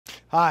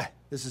Hi,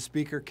 this is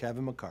Speaker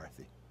Kevin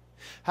McCarthy.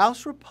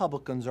 House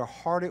Republicans are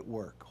hard at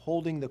work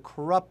holding the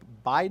corrupt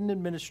Biden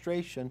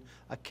administration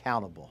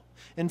accountable.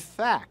 In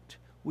fact,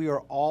 we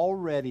are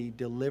already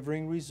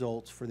delivering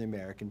results for the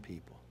American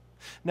people.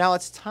 Now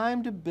it's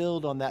time to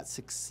build on that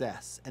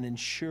success and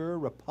ensure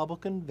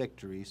Republican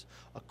victories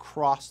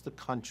across the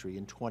country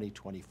in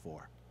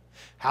 2024.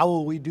 How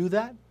will we do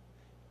that?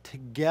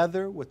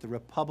 Together with the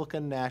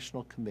Republican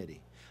National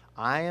Committee,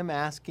 I am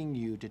asking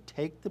you to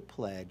take the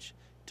pledge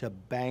to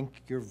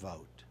bank your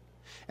vote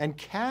and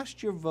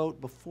cast your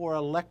vote before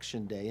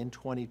Election Day in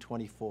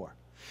 2024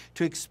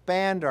 to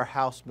expand our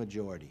House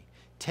majority,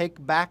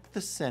 take back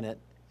the Senate,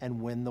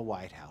 and win the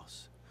White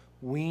House.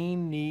 We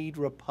need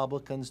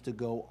Republicans to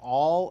go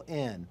all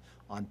in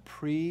on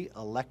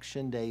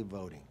pre-Election Day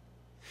voting.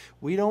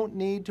 We don't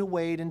need to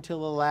wait until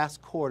the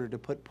last quarter to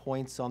put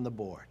points on the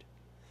board.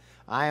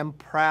 I am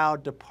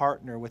proud to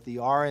partner with the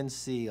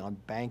RNC on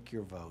Bank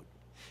Your Vote,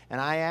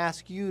 and I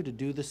ask you to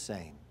do the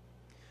same.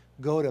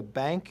 Go to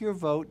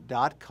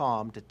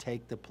bankyourvote.com to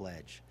take the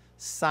pledge.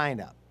 Sign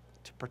up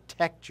to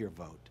protect your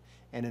vote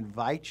and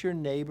invite your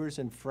neighbors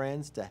and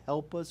friends to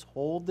help us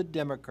hold the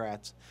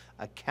Democrats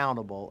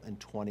accountable in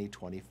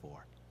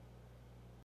 2024.